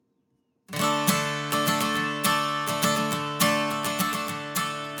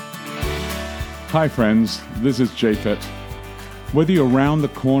Hi friends, this is Japhet. Whether you're around the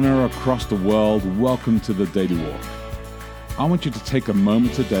corner or across the world, welcome to the Daily Walk. I want you to take a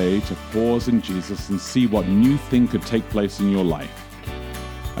moment today to pause in Jesus and see what new thing could take place in your life.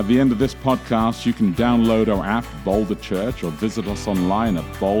 At the end of this podcast, you can download our app, Boulder Church, or visit us online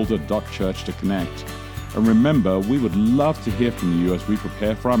at boulder.church to connect. And remember, we would love to hear from you as we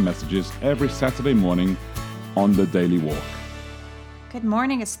prepare for our messages every Saturday morning on the Daily Walk. Good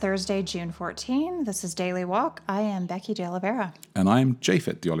morning. It's Thursday, June 14. This is Daily Walk. I am Becky De Oliveira. And I'm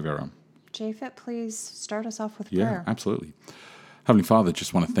Japhet De Oliveira. Japhet, please start us off with Yeah, prayer. absolutely. Heavenly Father,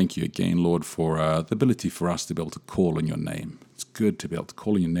 just want to thank you again, Lord, for the ability for us to be able to call on your name. It's good to be able to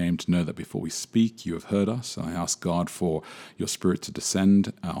call on your name, to know that before we speak, you have heard us. And I ask God for your Spirit to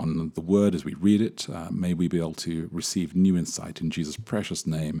descend on the word as we read it. May we be able to receive new insight in Jesus' precious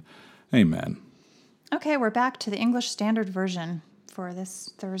name. Amen. Okay, we're back to the English Standard Version for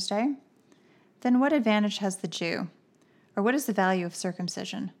this Thursday. Then what advantage has the Jew? Or what is the value of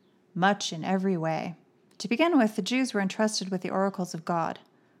circumcision? Much in every way. To begin with, the Jews were entrusted with the oracles of God.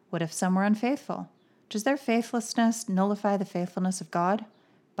 What if some were unfaithful? Does their faithlessness nullify the faithfulness of God?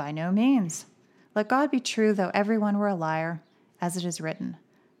 By no means. Let God be true, though everyone were a liar, as it is written,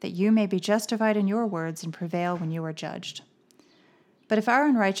 that you may be justified in your words and prevail when you are judged. But if our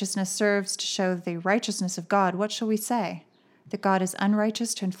unrighteousness serves to show the righteousness of God, what shall we say? That God is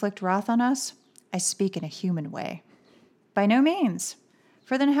unrighteous to inflict wrath on us? I speak in a human way. By no means.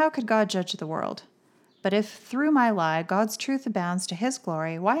 For then how could God judge the world? But if through my lie God's truth abounds to his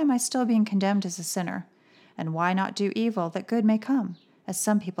glory, why am I still being condemned as a sinner? And why not do evil that good may come, as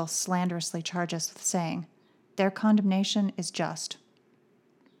some people slanderously charge us with saying? Their condemnation is just.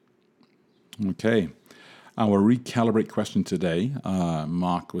 Okay. Our recalibrate question today,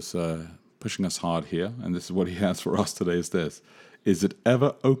 Mark was pushing us hard here, and this is what he has for us today is this. Is it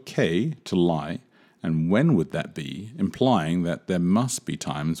ever okay to lie? And when would that be? Implying that there must be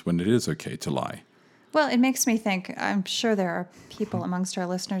times when it is okay to lie. Well, it makes me think, I'm sure there are people amongst our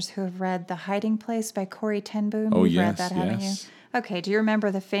listeners who have read The Hiding Place by Corrie ten Boom. Oh, You've yes, read that, haven't yes. you? Okay, do you remember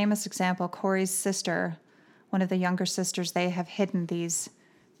the famous example, Corrie's sister, one of the younger sisters, they have hidden these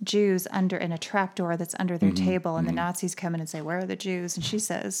Jews in a trapdoor that's under their table, and the Nazis come in and say, where are the Jews? And she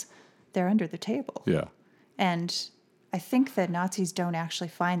says, they're under the table. Yeah. And I think the Nazis don't actually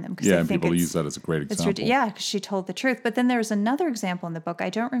find them. Yeah, they and think people use that as a great example. Yeah, because she told the truth. But then there's another example in the book. I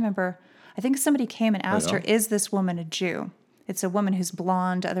don't remember. I think somebody came and asked her, is this woman a Jew? It's a woman who's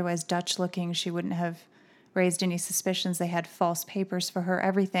blonde, otherwise Dutch looking. She wouldn't have raised any suspicions. They had false papers for her,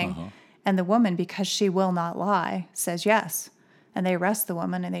 everything. And the woman, because she will not lie, says yes. And they arrest the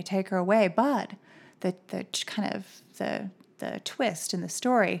woman and they take her away. But the kind of the twist in the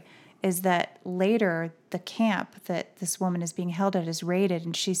story is that later the camp that this woman is being held at is raided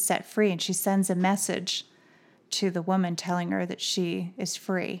and she's set free, and she sends a message to the woman telling her that she is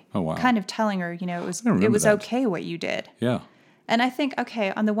free. Oh, wow. Kind of telling her, it was that. okay what you did. Yeah. And I think,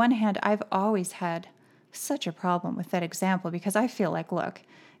 okay, on the one hand, I've always had such a problem with that example because I feel like, look,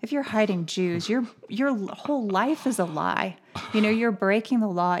 if you're hiding Jews, your whole life is a lie. You're breaking the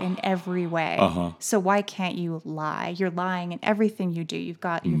law in every way. So why can't you lie? You're lying in everything you do.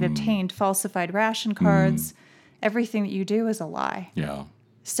 You've obtained falsified ration cards. Everything that you do is a lie. Yeah.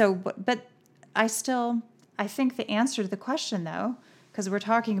 So, but I think the answer to the question, though, because we're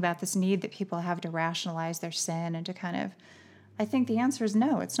talking about this need that people have to rationalize their sin and to I think the answer is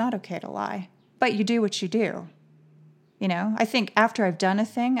no, it's not okay to lie. But you do what you do. I think after I've done a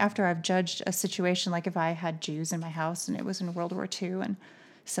thing, after I've judged a situation, like if I had Jews in my house and it was in World War II and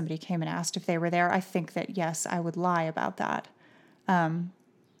somebody came and asked if they were there, I think that, yes, I would lie about that.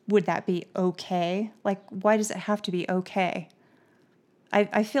 Would that be okay? Like, why does it have to be okay?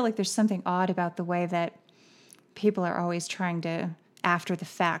 I feel like there's something odd about the way that people are always trying to, after the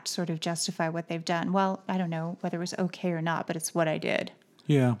fact, sort of justify what they've done. Well, I don't know whether it was okay or not, but it's what I did.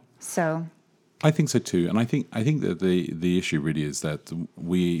 Yeah. So I think so too, and I think that the issue really is that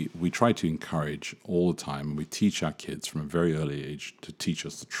we try to encourage all the time, and we teach our kids from a very early age to teach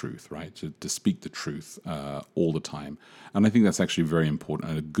us the truth, right? To speak the truth all the time, and I think that's actually very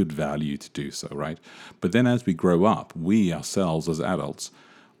important and a good value to do so, right? But then as we grow up, we ourselves as adults,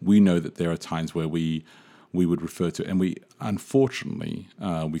 we know that there are times where we would refer to, and we unfortunately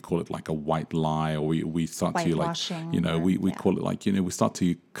we call it like a white lie, or we start to we call it like we start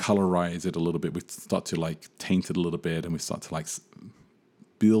to colorize it a little bit, we start to like taint it a little bit, and we start to like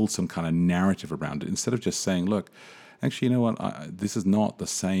build some kind of narrative around it instead of just saying, look, actually, this is not the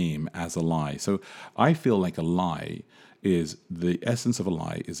same as a lie. So I feel like a lie is, the essence of a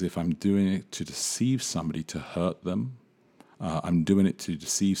lie is if I'm doing it to deceive somebody, to hurt them. I'm doing it to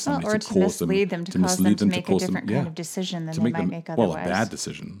deceive somebody, or to cause them, mislead them, to cause them mislead to them, make a cause them, different kind of decision than to they make might them, make well, otherwise. a bad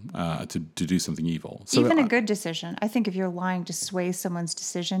decision, to do something evil. So Even a good decision. I think if you're lying to sway someone's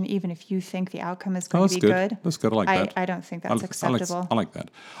decision, even if you think the outcome is going to that's be good. good, That's good. I like that. I don't think that's acceptable. I like that.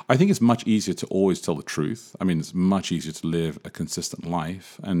 I think it's much easier to always tell the truth. I mean, it's much easier to live a consistent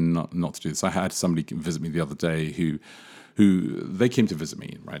life and not to do this. I had somebody visit me the other day who they came to visit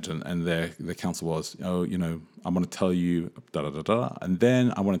me, right? And their counsel was, oh, I'm going to tell you da da da da, and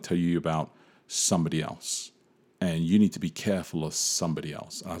then I want to tell you about somebody else, and you need to be careful of somebody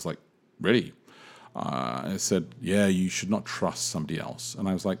else. And I was like, really? I said, yeah, you should not trust somebody else. And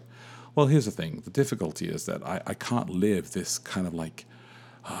I was like, well, here's the thing. The difficulty is that I can't live this kind of like,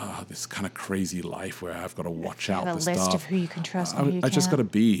 this kind of crazy life where I've got to watch out a for list stuff. of who you can trust and who you I just got can't.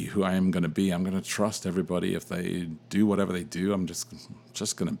 to be who I am going to be. I'm going to trust everybody. If they do whatever they do, I'm just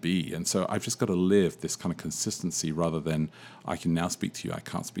going to be. And so I've just got to live this kind of consistency rather than I can now speak to you, I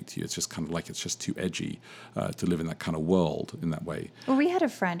can't speak to you. It's just kind of like it's just too edgy to live in that kind of world in that way. Well, we had a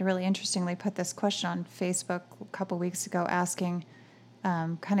friend really interestingly put this question on Facebook a couple weeks ago asking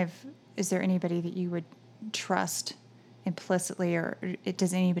is there anybody that you would trust implicitly, or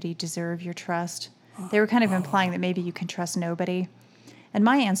does anybody deserve your trust? They were kind of implying that maybe you can trust nobody. And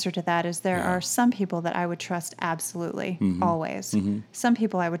my answer to that is there are some people that I would trust absolutely, always. Mm-hmm. Some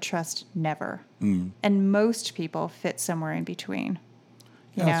people I would trust never. And most people fit somewhere in between.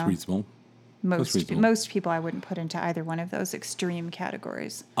 Yeah, that's reasonable. Most people I wouldn't put into either one of those extreme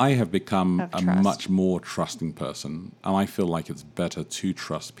categories. I have become a trust. much more trusting person, and I feel like it's better to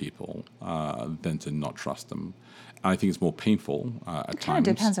trust people than to not trust them. I think it's more painful at times. It kind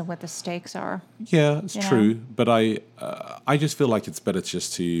of depends on what the stakes are. Yeah, it's true. But I just feel like it's better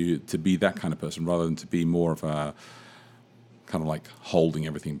just to be that kind of person rather than to be more of a kind of like holding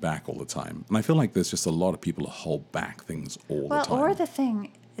everything back all the time. And I feel like there's just a lot of people who hold back things all the time. Or the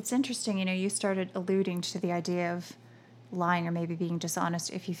thing, it's interesting, you started alluding to the idea of lying or maybe being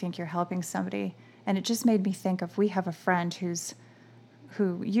dishonest if you think you're helping somebody. And it just made me think of, we have a friend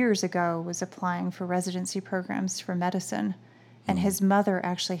who years ago was applying for residency programs for medicine, and his mother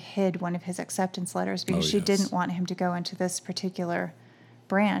actually hid one of his acceptance letters because she didn't want him to go into this particular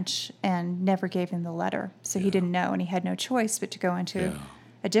branch and never gave him the letter. So he didn't know, and he had no choice but to go into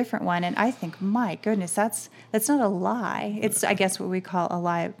a different one. And I think, my goodness, that's not a lie. It's, I guess, what we call a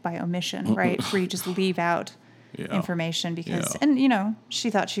lie by omission, right? Where you just leave out information because, and she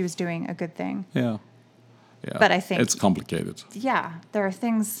thought she was doing a good thing. Yeah. Yeah, but I think it's complicated. Yeah, there are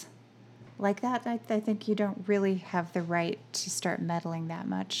things like that. I think you don't really have the right to start meddling that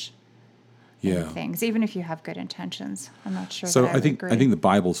much in things, even if you have good intentions. I'm not sure. So that I think agree. I think the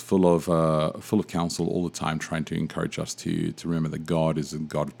Bible's full of counsel all the time, trying to encourage us to remember that God is a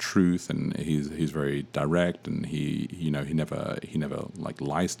God of truth, and He's very direct, and He never like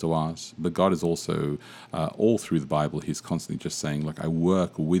lies to us. But God is also all through the Bible, He's constantly just saying, "Look, I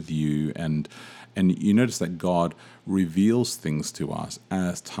work with you," and you notice that God reveals things to us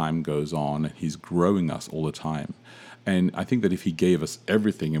as time goes on, and He's growing us all the time. And I think that if He gave us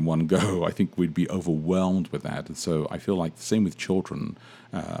everything in one go, I think we'd be overwhelmed with that. And so I feel like the same with children,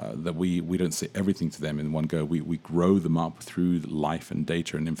 that we don't say everything to them in one go. We grow them up through life and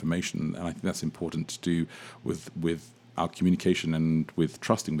data and information. And I think that's important to do with our communication and with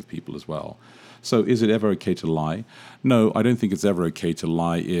trusting with people as well. So is it ever okay to lie? No, I don't think it's ever okay to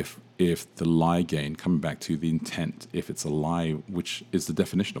lie if the lie, again, coming back to the intent, if it's a lie, which is the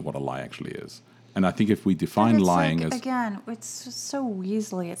definition of what a lie actually is. And I think if we define lying as... Again, it's just so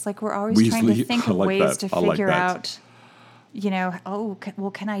weaselly. It's like we're always trying to think of ways to figure out,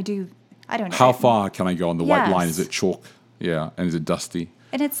 can I do... I don't know. How far can I go on the white line? Is it chalk? Yeah. And is it dusty?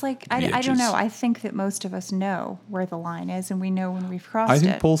 And it's like, I don't know. I think that most of us know where the line is, and we know when we've crossed it. I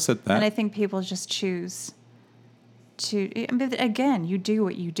think Paul said that. And I think people just choose to... But again, you do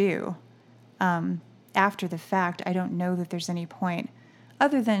what you do. After the fact, I don't know that there's any point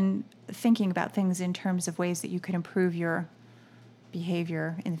other than thinking about things in terms of ways that you could improve your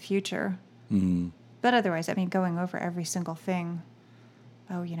behavior in the future. But otherwise, going over every single thing.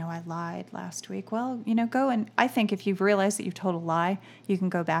 Oh, I lied last week. Well, go and I think if you've realized that you've told a lie, you can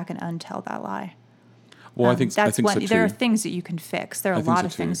go back and untell that lie. Well, I think so too. There are things that you can fix. There are a lot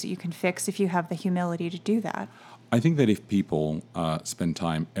of things that you can fix if you have the humility to do that. I think that if people spend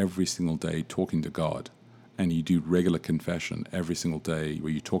time every single day talking to God, and you do regular confession every single day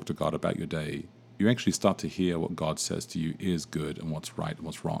where you talk to God about your day, you actually start to hear what God says to you is good and what's right and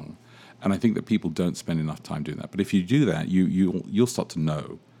what's wrong. And I think that people don't spend enough time doing that. But if you do that, you'll start to know.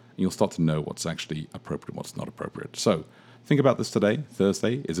 And you'll start to know what's actually appropriate and what's not appropriate. So think about this today,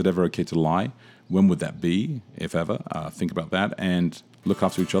 Thursday. Is it ever okay to lie? When would that be, if ever? Think about that and look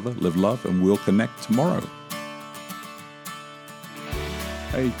after each other, live love, and we'll connect tomorrow.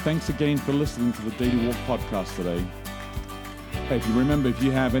 Hey, thanks again for listening to the Daily Walk podcast today. Hey, if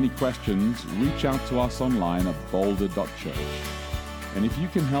you have any questions, reach out to us online at boulder.church. And if you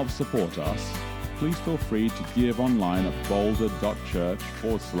can help support us, please feel free to give online at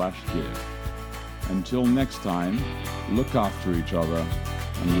boulder.church/give. Until next time, look after each other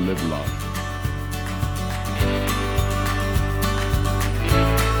and live love.